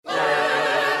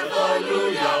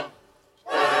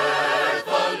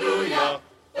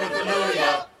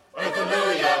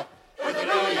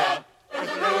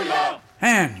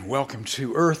welcome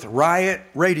to Earth Riot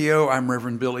Radio. I'm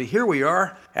Reverend Billy. Here we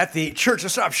are at the Church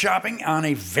of Stop Shopping on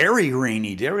a very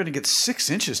rainy day. We're going to get 6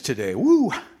 inches today.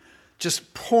 Woo!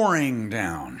 Just pouring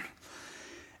down.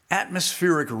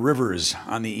 Atmospheric rivers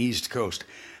on the East Coast.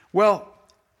 Well,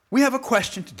 we have a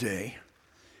question today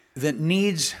that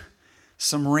needs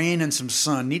some rain and some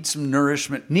sun, needs some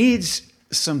nourishment, needs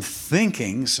some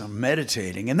thinking, some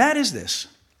meditating, and that is this.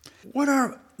 What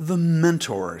are the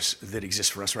mentors that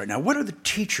exist for us right now? What are the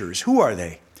teachers? Who are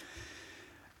they?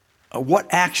 What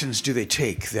actions do they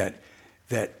take that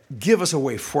give us a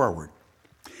way forward?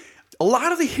 A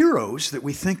lot of the heroes that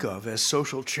we think of as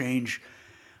social change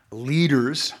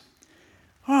leaders,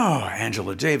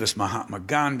 Angela Davis, Mahatma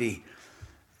Gandhi,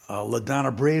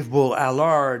 LaDonna Brave Bull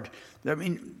Allard,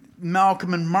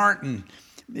 Malcolm and Martin,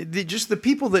 just the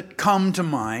people that come to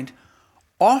mind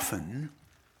often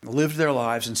lived their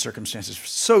lives in circumstances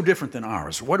so different than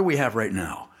ours. What do we have right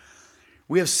now?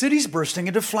 We have cities bursting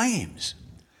into flames.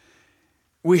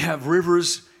 We have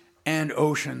rivers and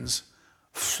oceans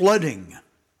flooding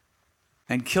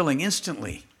and killing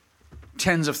instantly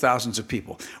tens of thousands of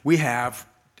people. We have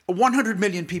 100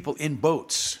 million people in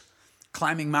boats,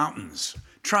 climbing mountains,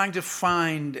 trying to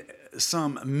find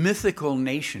some mythical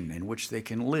nation in which they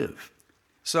can live.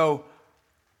 So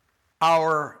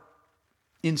our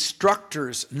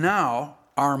instructors now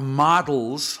are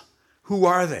models. Who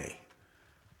are they?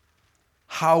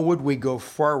 How would we go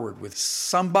forward with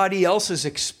somebody else's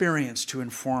experience to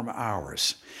inform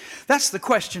ours? That's the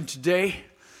question today.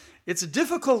 It's a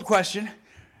difficult question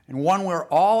and one we're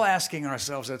all asking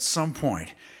ourselves at some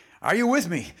point. Are you with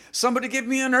me? Somebody give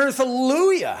me an earth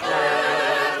hallelujah.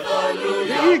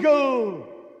 The eagle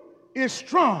is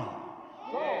strong.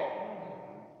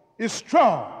 Is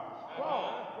strong.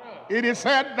 It is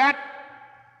said that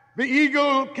the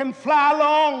eagle can fly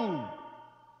long,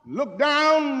 look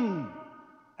down,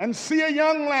 and see a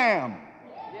young lamb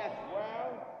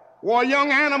or a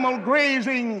young animal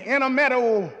grazing in a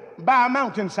meadow by a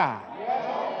mountainside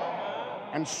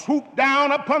and swoop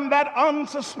down upon that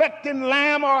unsuspecting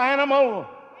lamb or animal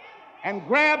and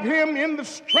grab him in the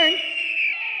strength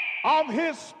of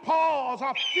his paws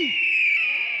or feet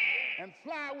and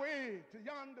fly away to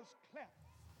yonder cleft.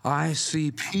 I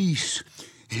see peace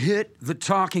hit the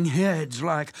talking heads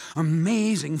like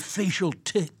amazing facial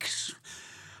tics.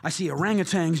 I see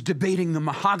orangutans debating the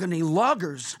mahogany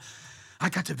loggers. I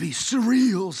got to be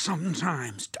surreal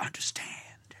sometimes to understand.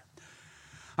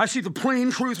 I see the plain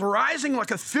truth rising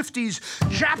like a 50s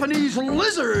Japanese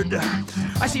lizard.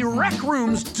 I see rec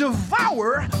rooms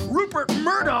devour Rupert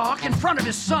Murdoch in front of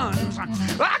his sons.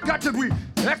 I got to be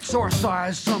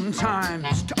exorcised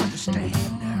sometimes to understand.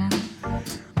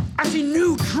 I see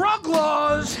new drug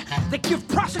laws that give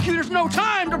prosecutors no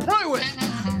time to play with.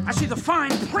 I see the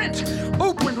fine print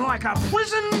open like a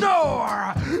prison door.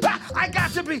 I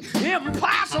got to be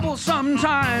impossible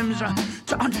sometimes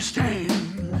to understand.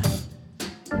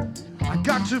 I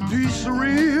got to be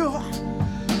surreal.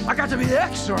 I got to be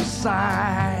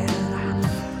exorcised.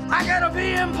 I got to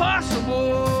be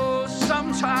impossible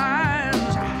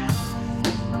sometimes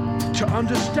to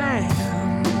understand.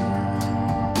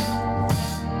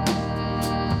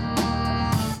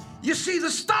 You see, the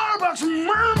Starbucks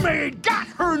mermaid got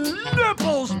her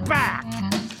nipples back.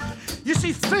 You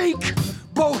see, fake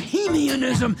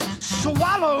bohemianism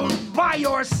swallowed by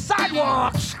your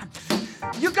sidewalks.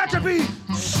 You got to be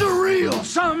surreal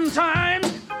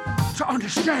sometimes to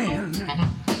understand.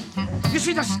 You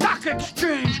see, the stock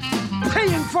exchange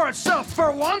paying for itself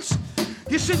for once.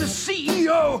 You see, the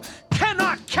CEO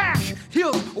cannot cash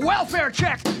his welfare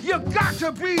check. You got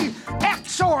to be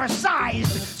exorcised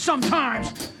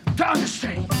sometimes to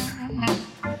understand.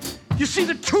 You see,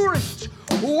 the tourists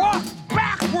walk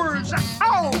backwards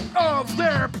out of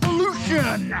their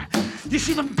pollution. You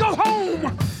see them go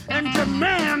home and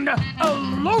demand a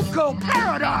local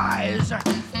paradise.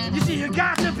 You see, you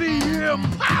got to be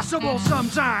impossible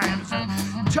sometimes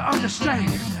to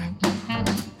understand.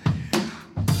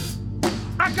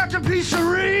 I got to be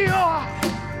surreal.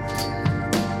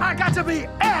 I got to be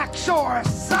exorcised.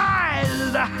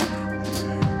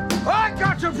 I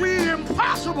got to be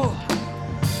impossible.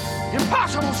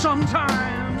 Impossible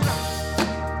sometimes.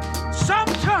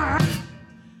 Sometimes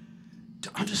to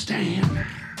understand.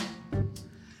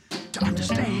 To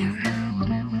understand.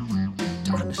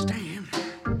 To understand.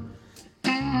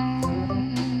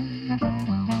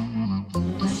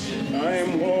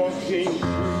 I'm walking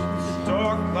through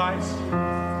dark lights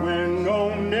when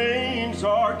no names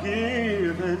are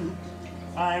given.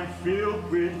 I'm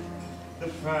filled with the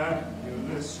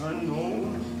fabulous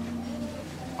unknown.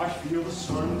 I feel the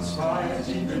sun's fire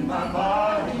deep in my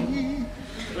body.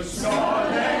 the star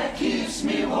that keeps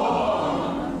me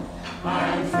warm.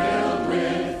 I'm filled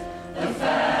with the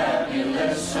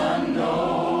fabulous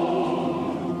unknown,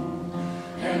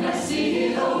 and I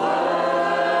see the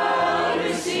world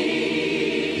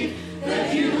receive the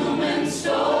human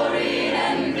story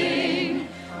ending.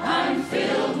 I'm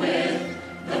filled with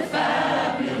the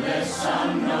fabulous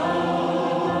unknown.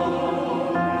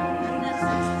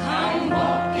 I'm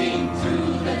walking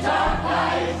through the dark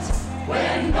light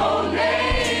where no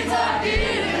names are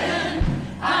given.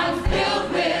 I'm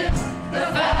filled with the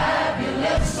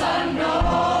fabulous unknown.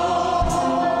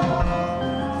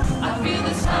 I feel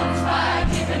the sun's fire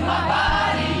keeping my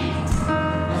body,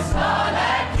 the star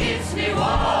that keeps me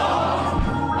warm.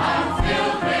 I'm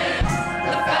filled with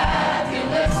the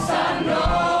fabulous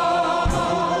unknown,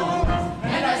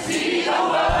 and I see the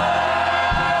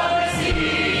world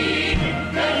receive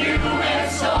the human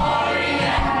story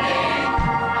ending.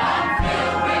 I'm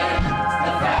filled with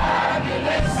the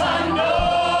fabulous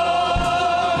unknown,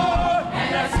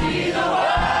 and I see the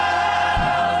world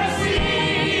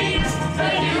receive the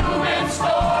human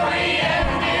story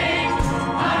ending.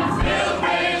 I'm filled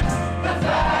with the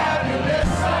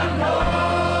fabulous unknown.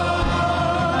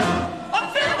 I'm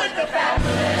filled with the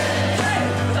fabulous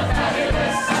unknown. I'm filled with the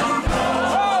fabulous unknown.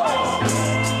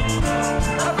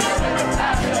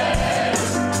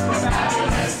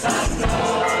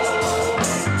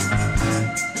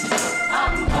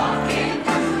 I'm walking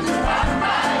through the dark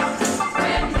night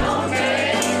when no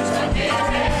names are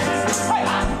given.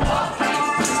 I'm walking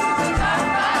through the dark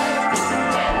night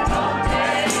when no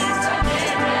names are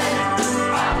given.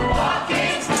 I'm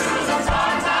walking through the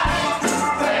dark night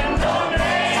when no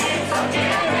names are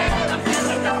given. I'm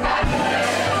feeling the fabulous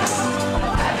unknown.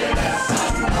 Fabulous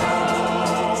unknown.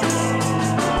 I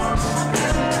feel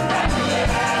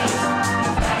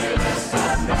the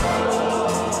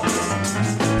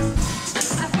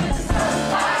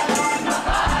sunlight in my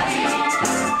body,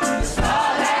 the star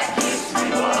that keeps me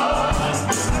warm. I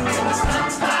feel the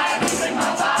sunlight in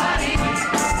my body, the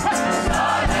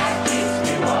star that keeps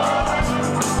me warm.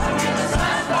 I feel the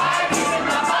sunlight in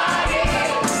my body,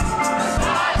 the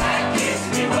star that keeps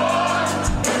me warm.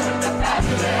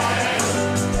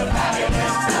 The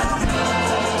fabulous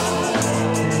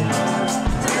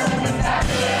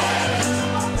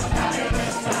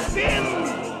Then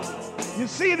you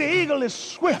see the eagle is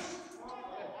swift.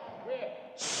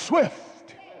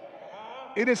 Swift.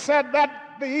 It is said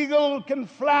that the eagle can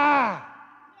fly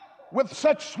with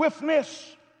such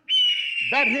swiftness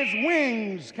that his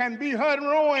wings can be heard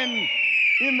roaring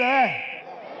in the air.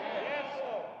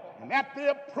 And at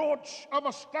the approach of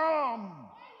a storm,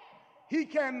 he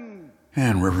can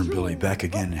And Reverend Billy back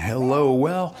again. Hello.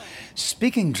 Well,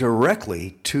 speaking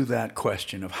directly to that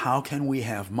question of how can we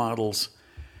have models,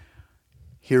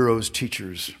 heroes,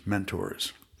 teachers,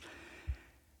 mentors,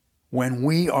 when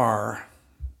we are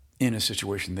in a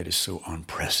situation that is so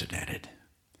unprecedented,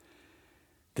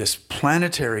 this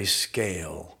planetary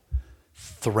scale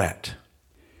threat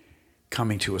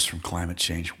coming to us from climate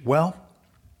change. Well,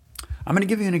 I'm going to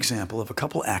give you an example of a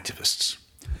couple activists.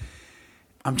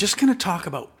 I'm just going to talk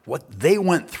about what they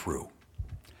went through.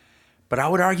 But I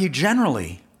would argue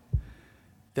generally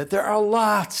that there are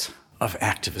lots of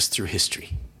activists through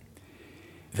history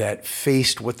that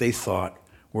faced what they thought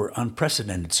were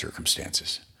unprecedented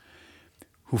circumstances,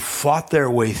 who fought their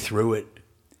way through it,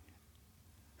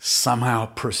 somehow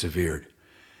persevered,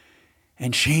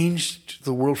 and changed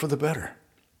the world for the better.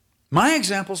 My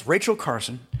examples, Rachel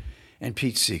Carson and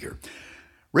Pete Seeger.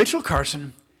 Rachel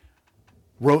Carson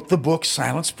wrote the book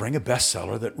Silent Spring, a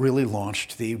bestseller that really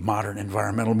launched the modern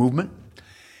environmental movement,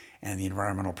 and the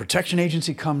Environmental Protection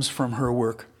Agency comes from her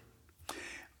work.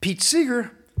 Pete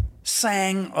Seeger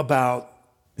sang about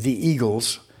the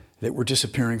eagles that were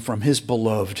disappearing from his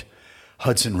beloved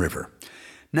Hudson River.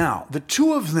 Now, the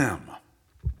two of them,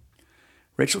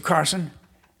 Rachel Carson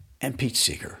and Pete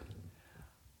Seeger,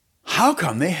 how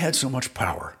come they had so much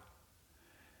power?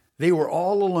 They were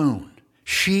all alone.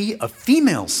 She, a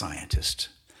female scientist,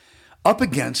 up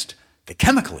against the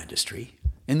chemical industry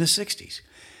in the 60s.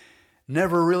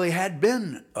 Never really had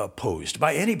been opposed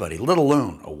by anybody, let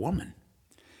alone a woman.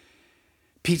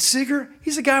 Pete Seeger,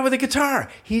 he's a guy with a guitar.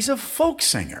 He's a folk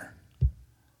singer.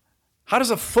 How does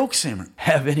a folk singer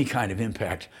have any kind of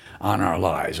impact on our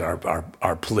lives,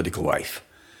 our political life?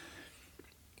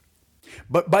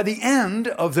 But by the end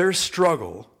of their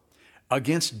struggle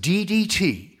against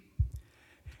DDT,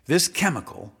 this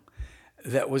chemical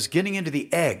that was getting into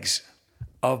the eggs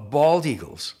of bald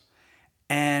eagles,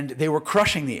 and they were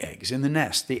crushing the eggs in the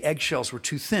nest. The eggshells were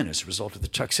too thin as a result of the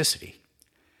toxicity.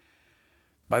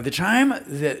 By the time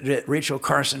that Rachel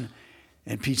Carson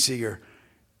and Pete Seeger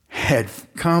had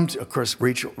come to, of course,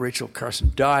 Rachel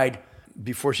Carson died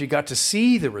before she got to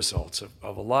see the results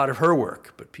of a lot of her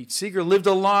work. But Pete Seeger lived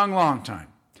a long, long time.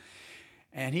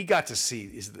 And he got to see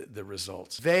the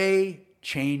results. They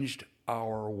changed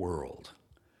our world.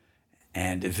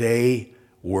 And they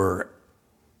were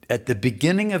at the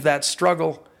beginning of that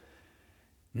struggle.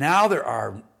 Now there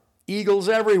are eagles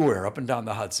everywhere up and down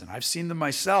the Hudson. I've seen them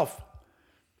myself.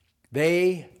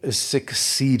 They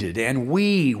succeeded, and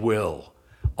we will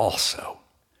also.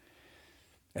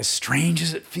 As strange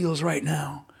as it feels right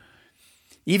now,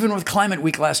 even with Climate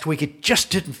Week last week, it just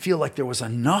didn't feel like there was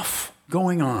enough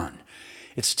going on.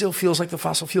 It still feels like the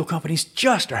fossil fuel companies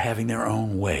just are having their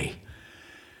own way.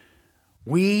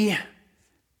 The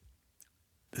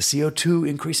CO2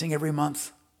 increasing every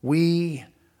month, we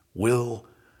will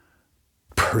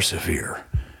persevere.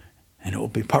 And it will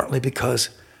be partly because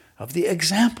of the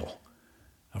example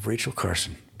of Rachel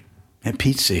Carson and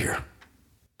Pete Seeger.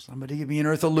 Somebody give me an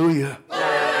earth-alleluia.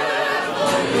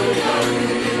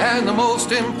 And the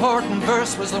most important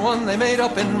verse was the one they made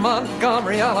up in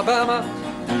Montgomery, Alabama.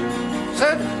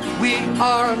 Said, we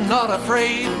are not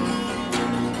afraid.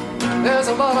 There's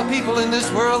a lot of people in this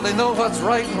world, they know what's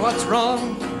right and what's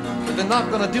wrong, but they're not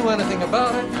going to do anything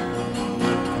about it.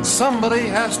 And somebody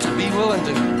has to be willing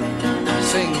to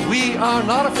sing, we are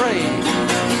not afraid.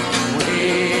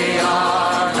 We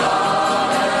are not afraid.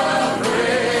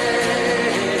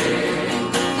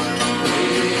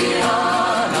 We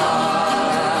are not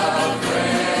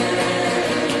afraid.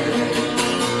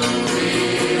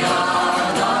 We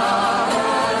are not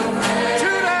afraid.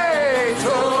 Today,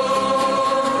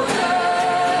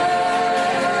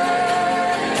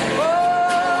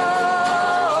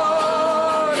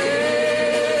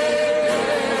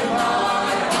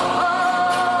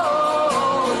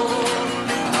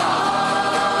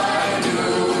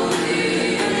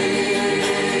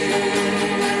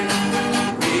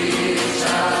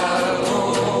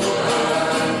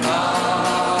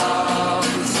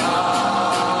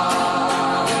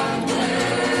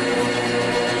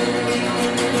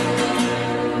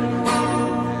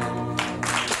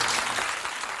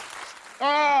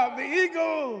 the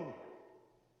eagle,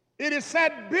 it is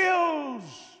said, builds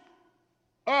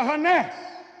her nest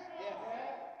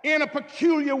in a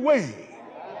peculiar way.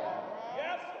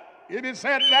 It is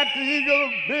said that the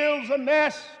eagle builds a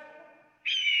nest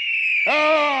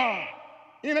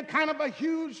in a kind of a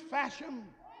huge fashion.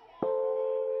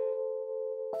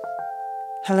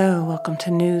 Hello, welcome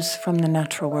to News from the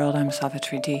Natural World. I'm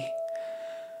Savitri D.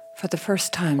 For the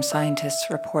first time, scientists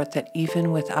report that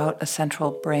even without a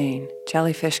central brain,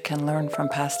 jellyfish can learn from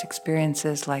past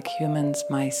experiences like humans,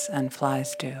 mice, and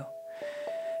flies do.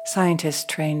 Scientists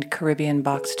trained Caribbean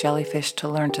box jellyfish to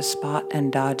learn to spot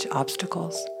and dodge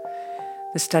obstacles.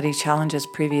 The study challenges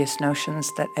previous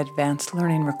notions that advanced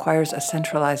learning requires a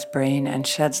centralized brain and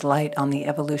sheds light on the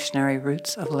evolutionary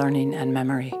roots of learning and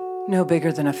memory. No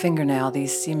bigger than a fingernail,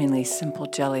 these seemingly simple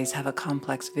jellies have a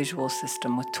complex visual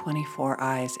system with 24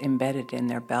 eyes embedded in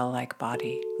their bell-like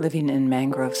body. Living in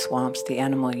mangrove swamps, the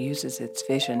animal uses its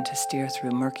vision to steer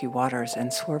through murky waters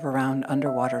and swerve around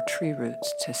underwater tree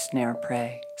roots to snare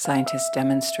prey. Scientists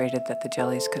demonstrated that the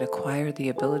jellies could acquire the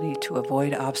ability to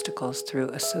avoid obstacles through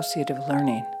associative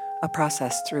learning, a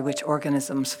process through which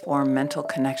organisms form mental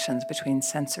connections between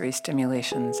sensory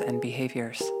stimulations and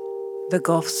behaviors. The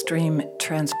Gulf Stream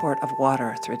transport of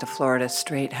water through the Florida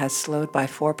Strait has slowed by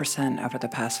 4% over the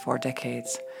past 4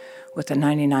 decades, with a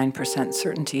 99%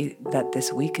 certainty that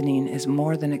this weakening is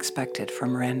more than expected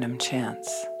from random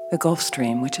chance. The Gulf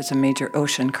Stream, which is a major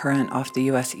ocean current off the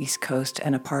U.S. East Coast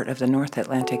and a part of the North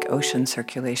Atlantic Ocean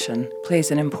circulation,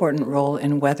 plays an important role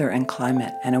in weather and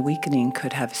climate, and a weakening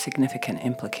could have significant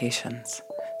implications.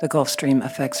 The Gulf Stream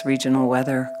affects regional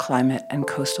weather, climate, and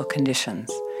coastal conditions,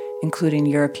 including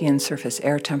European surface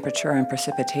air temperature and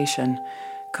precipitation,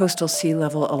 coastal sea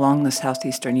level along the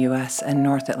southeastern U.S., and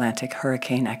North Atlantic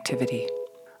hurricane activity.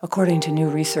 According to new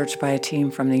research by a team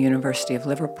from the University of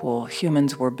Liverpool,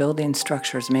 humans were building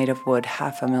structures made of wood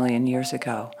 500,000 years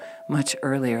ago, much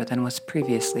earlier than was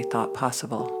previously thought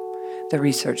possible. The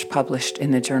research published in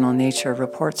the journal Nature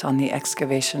reports on the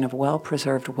excavation of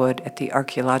well-preserved wood at the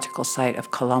archaeological site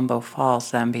of Colombo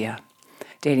Falls, Zambia,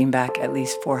 dating back at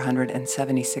least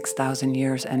 476,000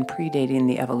 years and predating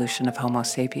the evolution of Homo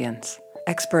sapiens.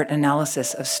 Expert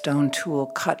analysis of stone tool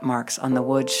cut marks on the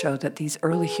wood show that these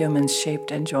early humans shaped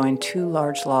and joined 2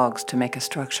 large logs to make a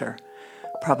structure,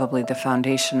 probably the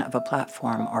foundation of a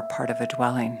platform or part of a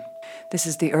dwelling. This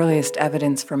is the earliest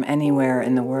evidence from anywhere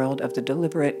in the world of the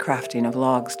deliberate crafting of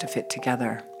logs to fit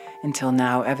together. Until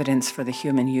now, evidence for the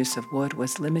human use of wood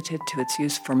was limited to its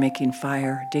use for making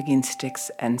fire, digging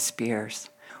sticks, and spears.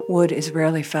 Wood is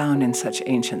rarely found in such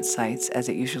ancient sites as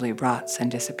it usually rots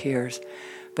and disappears,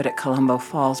 but at Colombo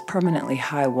Falls, permanently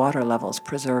high water levels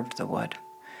preserved the wood.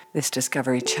 This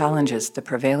discovery challenges the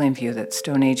prevailing view that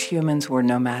Stone Age humans were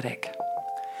nomadic.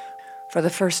 For the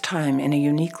first time in a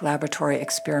unique laboratory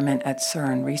experiment at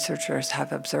CERN, researchers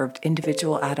have observed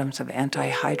individual atoms of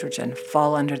antihydrogen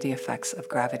fall under the effects of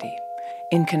gravity.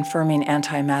 In confirming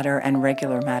antimatter and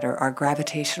regular matter are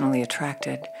gravitationally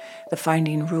attracted, the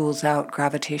finding rules out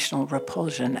gravitational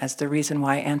repulsion as the reason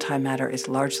why antimatter is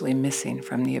largely missing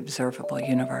from the observable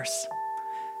universe.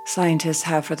 Scientists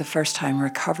have for the first time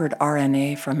recovered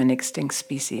RNA from an extinct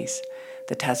species,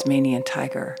 the Tasmanian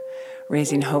tiger,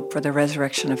 raising hope for the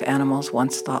resurrection of animals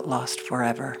once thought lost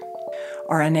forever.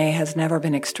 RNA has never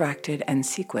been extracted and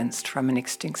sequenced from an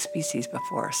extinct species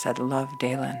before, said Love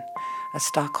Dalen, a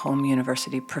Stockholm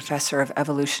University professor of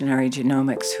evolutionary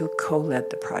genomics who co-led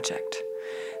the project.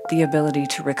 The ability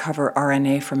to recover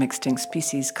RNA from extinct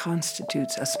species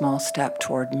constitutes a small step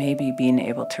toward maybe being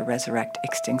able to resurrect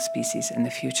extinct species in the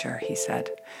future, he said.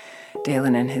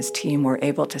 Dalen and his team were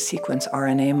able to sequence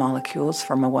RNA molecules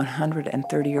from a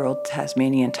 130-year-old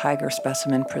Tasmanian tiger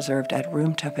specimen preserved at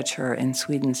room temperature in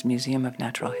Sweden's Museum of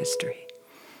Natural History.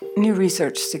 New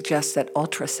research suggests that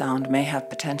ultrasound may have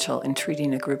potential in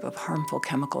treating a group of harmful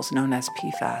chemicals known as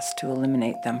PFAS to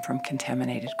eliminate them from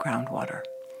contaminated groundwater.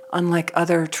 Unlike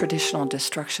other traditional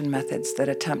destruction methods that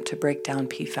attempt to break down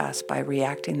PFAS by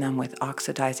reacting them with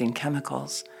oxidizing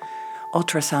chemicals,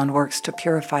 ultrasound works to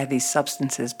purify these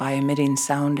substances by emitting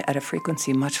sound at a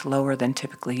frequency much lower than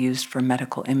typically used for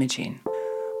medical imaging.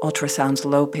 Ultrasound's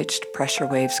low-pitched pressure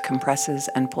waves compresses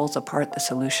and pulls apart the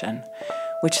solution,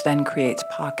 which then creates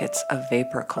pockets of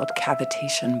vapor called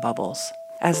cavitation bubbles.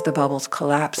 As the bubbles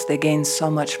collapse, they gain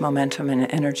so much momentum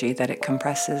and energy that it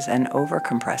compresses and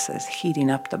overcompresses,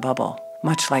 heating up the bubble.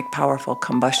 Much like powerful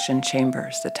combustion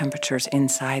chambers, the temperatures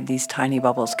inside these tiny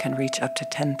bubbles can reach up to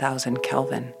 10,000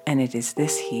 Kelvin, and it is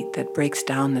this heat that breaks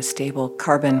down the stable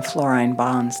carbon-fluorine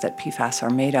bonds that PFAS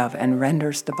are made of and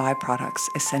renders the byproducts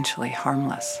essentially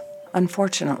harmless.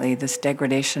 Unfortunately, this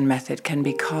degradation method can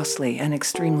be costly and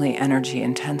extremely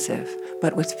energy-intensive,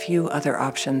 but with few other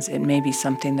options, it may be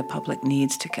something the public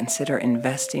needs to consider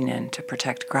investing in to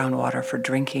protect groundwater for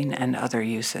drinking and other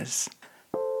uses.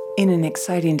 In an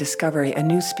exciting discovery, a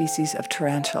new species of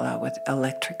tarantula with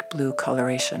electric blue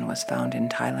coloration was found in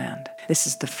Thailand. This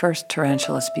is the first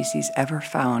tarantula species ever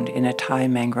found in a Thai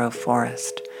mangrove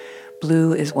forest.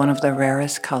 Blue is one of the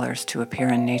rarest colors to appear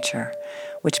in nature,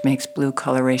 which makes blue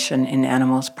coloration in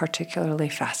animals particularly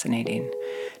fascinating.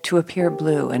 To appear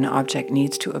blue, an object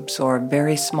needs to absorb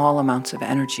very small amounts of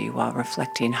energy while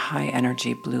reflecting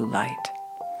high-energy blue light.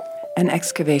 An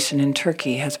excavation in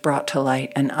Turkey has brought to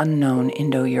light an unknown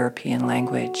Indo-European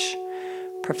language.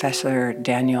 Professor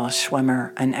Daniel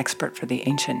Schwemmer, an expert for the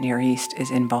ancient Near East,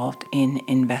 is involved in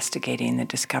investigating the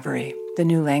discovery. The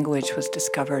new language was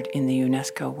discovered in the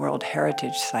UNESCO World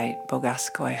Heritage Site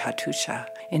Bogaskoy Hattusha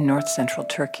in north-central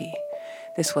Turkey.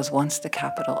 This was once the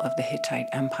capital of the Hittite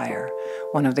Empire,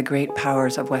 one of the great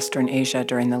powers of Western Asia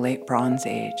during the Late Bronze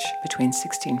Age, between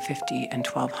 1650 and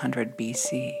 1200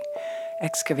 BC.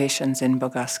 Excavations in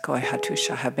Bogaskoy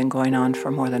Hattusha have been going on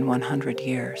for more than 100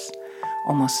 years.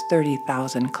 Almost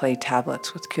 30,000 clay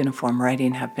tablets with cuneiform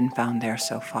writing have been found there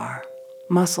so far.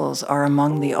 Mussels are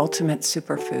among the ultimate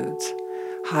superfoods,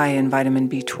 high in vitamin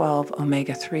B12,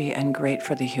 omega-3, and great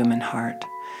for the human heart.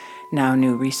 Now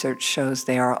new research shows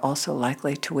they are also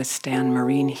likely to withstand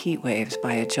marine heat waves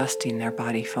by adjusting their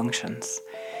body functions.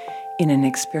 In an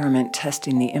experiment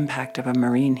testing the impact of a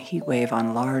marine heat wave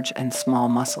on large and small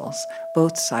mussels,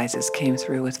 both sizes came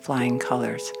through with flying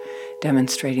colors,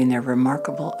 demonstrating their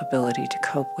remarkable ability to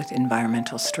cope with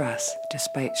environmental stress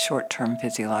despite short-term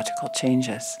physiological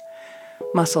changes.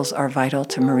 Mussels are vital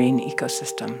to marine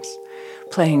ecosystems,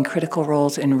 playing critical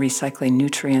roles in recycling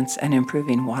nutrients and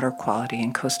improving water quality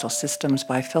in coastal systems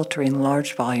by filtering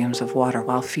large volumes of water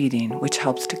while feeding, which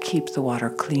helps to keep the water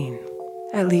clean.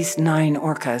 At least 9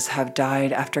 orcas have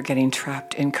died after getting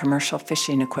trapped in commercial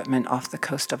fishing equipment off the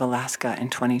coast of Alaska in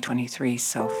 2023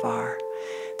 so far.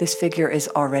 This figure is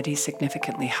already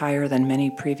significantly higher than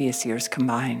many previous years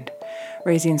combined,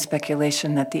 raising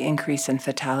speculation that the increase in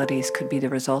fatalities could be the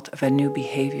result of a new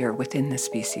behavior within the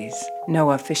species.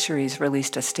 NOAA Fisheries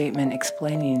released a statement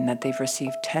explaining that they've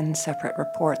received 10 separate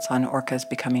reports on orcas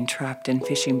becoming trapped in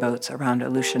fishing boats around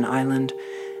Aleutian Island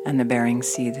and the Bering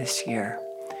Sea this year.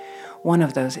 One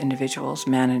of those individuals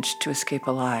managed to escape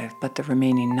alive, but the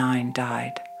remaining 9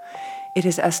 died. It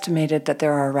is estimated that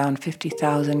there are around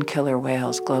 50,000 killer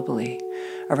whales globally,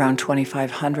 around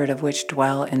 2,500 of which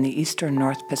dwell in the eastern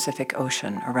North Pacific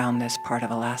Ocean around this part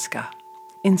of Alaska.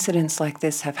 Incidents like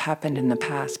this have happened in the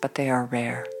past, but they are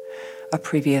rare. A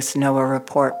previous NOAA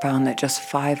report found that just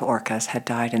 5 orcas had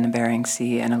died in the Bering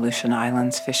Sea and Aleutian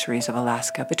Islands fisheries of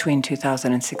Alaska between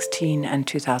 2016 and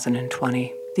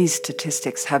 2020. These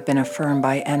statistics have been affirmed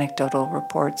by anecdotal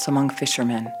reports among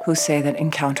fishermen who say that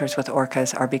encounters with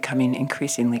orcas are becoming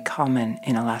increasingly common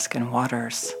in Alaskan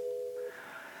waters.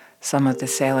 Some of the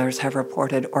sailors have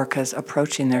reported orcas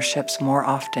approaching their ships more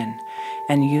often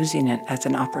and using it as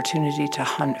an opportunity to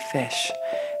hunt fish.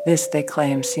 This, they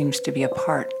claim, seems to be a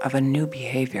part of a new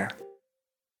behavior.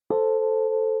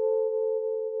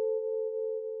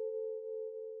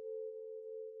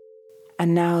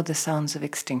 And now the sounds of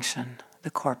extinction,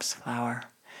 the corpse flower.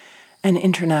 An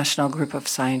international group of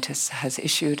scientists has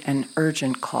issued an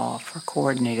urgent call for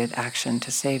coordinated action to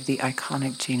save the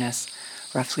iconic genus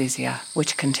Rafflesia,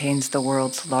 which contains the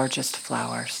world's largest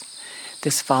flowers.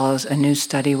 This follows a new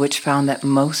study which found that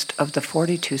most of the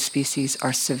 42 species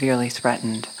are severely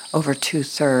threatened. Over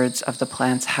 2/3 of the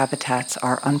plant's habitats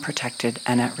are unprotected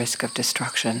and at risk of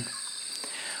destruction.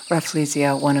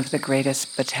 Rafflesia, one of the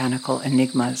greatest botanical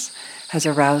enigmas, has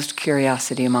aroused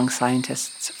curiosity among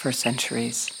scientists for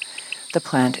centuries. The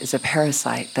plant is a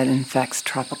parasite that infects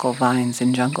tropical vines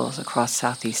in jungles across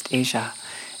Southeast Asia,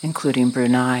 including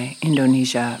Brunei,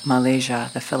 Indonesia,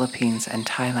 Malaysia, the Philippines, and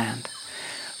Thailand.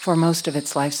 For most of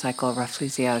its life cycle,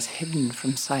 Rafflesia is hidden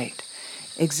from sight,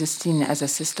 existing as a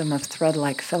system of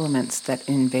thread-like filaments that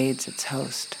invades its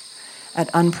host. At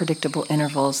unpredictable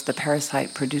intervals, the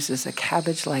parasite produces a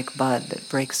cabbage-like bud that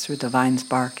breaks through the vine's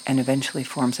bark and eventually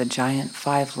forms a giant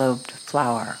 5-lobed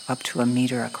flower up to 1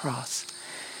 meter across.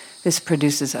 This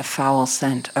produces a foul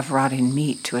scent of rotting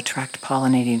meat to attract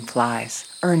pollinating flies,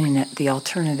 earning it the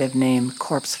alternative name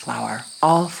corpse flower.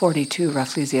 All 42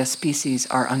 Rafflesia species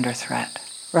are under threat.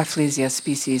 Rafflesia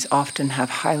species often have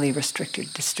highly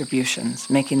restricted distributions,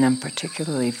 making them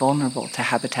particularly vulnerable to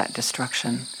habitat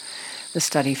destruction. The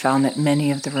study found that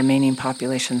many of the remaining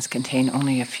populations contain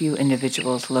only a few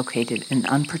individuals located in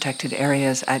unprotected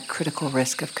areas at critical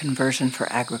risk of conversion for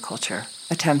agriculture.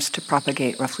 Attempts to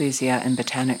propagate Rafflesia in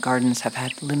botanic gardens have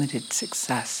had limited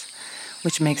success,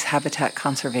 which makes habitat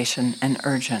conservation an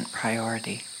urgent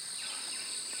priority.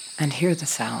 And hear the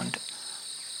sound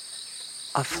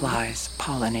of flies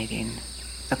pollinating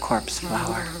the corpse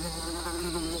flower.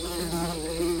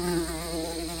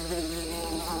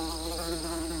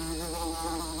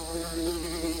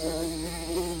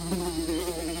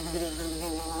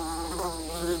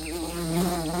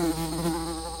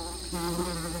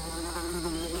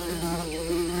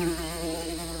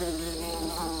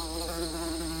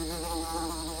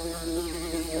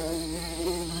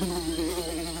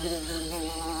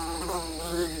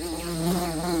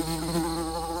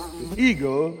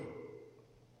 Eagle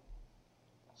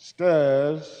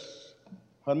stirs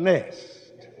her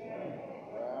nest.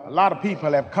 A lot of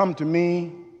people have come to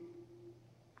me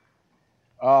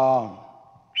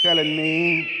telling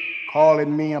me,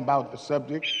 calling me about the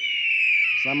subject.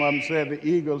 Some of them said the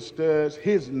eagle stirs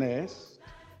his nest.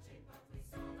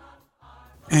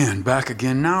 And back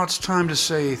again. Now it's time to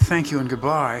say thank you and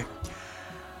goodbye.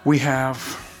 We have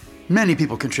many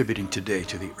people contributing today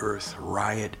to the Earth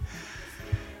Riot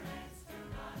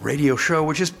radio show,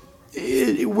 which is,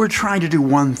 we're trying to do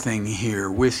one thing here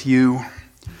with you.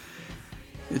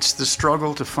 It's the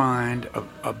struggle to find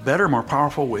a better, more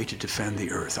powerful way to defend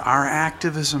the Earth. Our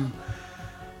activism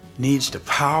needs to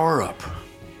power up.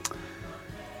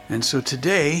 And so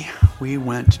today we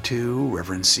went to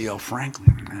Reverend C.L.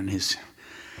 Franklin and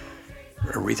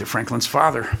Aretha Franklin's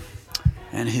father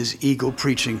and his eagle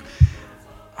preaching.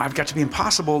 I've got to be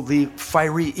impossible, the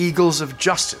fiery eagles of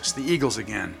justice, the Eagles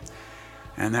again.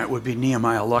 And that would be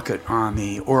Nehemiah Luckett on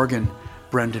the organ,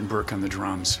 Brendan Burke on the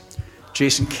drums,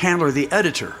 Jason Candler, the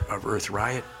editor of Earth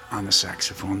Riot, on the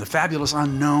saxophone, the fabulous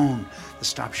Unknown, the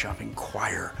Stop Shopping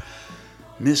Choir,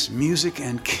 Miss Music,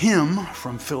 and Kim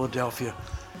from Philadelphia,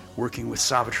 working with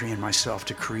Savitri and myself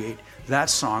to create that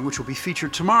song, which will be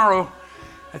featured tomorrow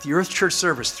at the Earth Church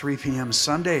service, 3 p.m.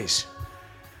 Sundays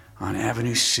on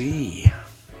Avenue C.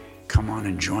 Come on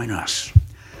and join us.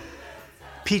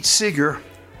 Pete Seeger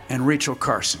and Rachel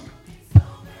Carson,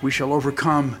 We Shall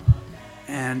Overcome,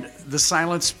 and The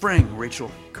Silent Spring,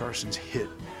 Rachel Carson's hit.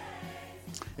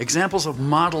 Examples of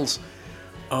models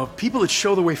of people that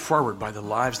show the way forward by the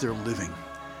lives they're living.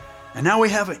 And now we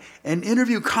have an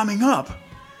interview coming up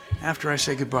after I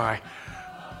say goodbye.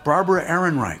 Barbara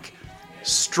Ehrenreich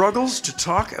struggles to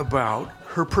talk about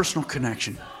her personal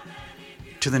connection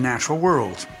to the natural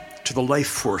world, to the life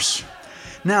force.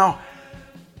 Now,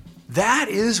 that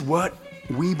is what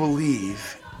we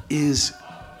believe is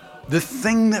the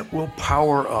thing that will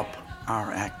power up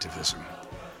our activism.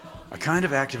 a kind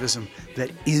of activism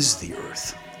that is the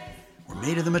earth. We're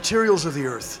made of the materials of the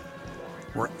earth.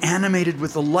 We're animated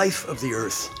with the life of the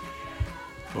earth.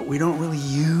 But we don't really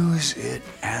use it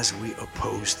as we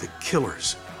oppose the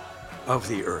killers of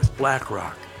the earth.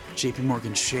 BlackRock, JP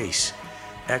Morgan Chase,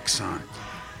 Exxon.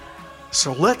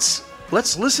 So let's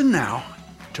listen now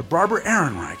to Barbara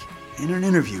Ehrenreich in an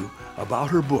interview about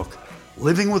her book,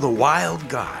 Living with a Wild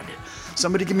God.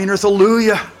 Somebody give me an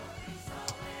earth-alleluia.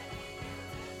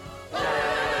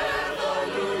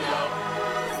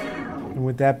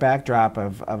 With that backdrop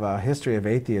of a history of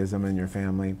atheism in your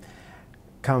family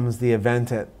comes the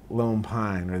event at Lone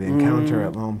Pine, or the encounter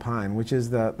at Lone Pine, which is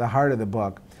the heart of the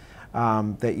book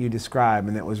that you describe,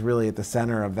 and that was really at the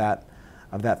center of that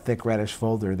thick reddish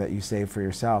folder that you saved for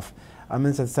yourself.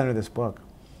 It's at the center of this book.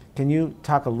 Can you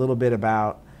talk a little bit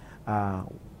about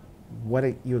what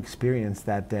you experienced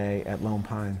that day at Lone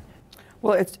Pine?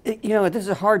 Well, this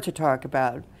is hard to talk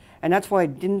about, and that's why I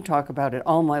didn't talk about it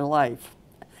all my life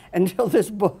until this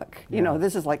book.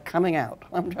 This is like coming out.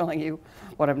 I'm telling you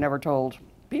what I've never told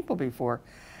people before.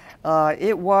 I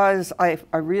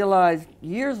realized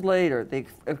years later the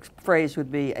phrase would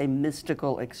be a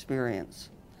mystical experience.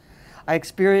 I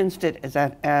experienced it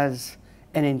as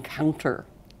an encounter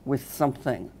with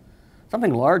something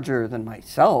larger than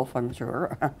myself, I'm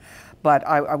sure, but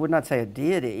I would not say a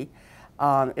deity.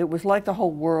 It was like the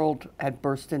whole world had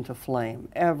burst into flame.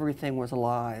 Everything was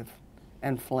alive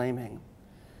and flaming,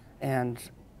 and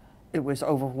it was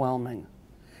overwhelming.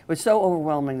 It was so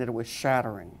overwhelming that it was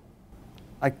shattering.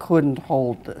 I couldn't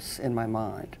hold this in my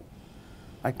mind.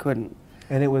 I couldn't.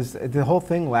 And it was, the whole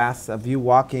thing lasts of you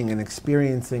walking and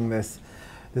experiencing this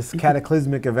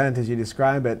cataclysmic event, as you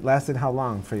describe it, lasted how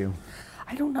long for you?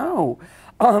 I don't know.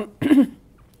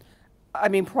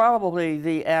 Probably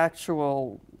the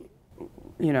actual,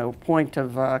 point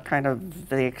of kind of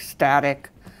the ecstatic,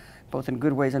 both in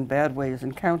good ways and bad ways,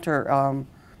 encounter,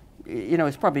 we're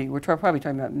probably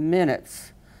talking about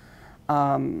minutes.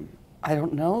 I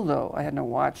don't know, though. I had no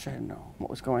watch. I didn't know what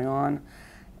was going on.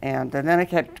 And then I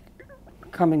kept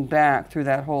coming back through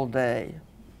that whole day,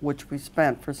 which we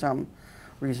spent, for some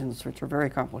reasons which are very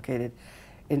complicated,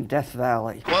 in Death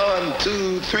Valley. 1,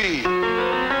 2,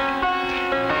 3.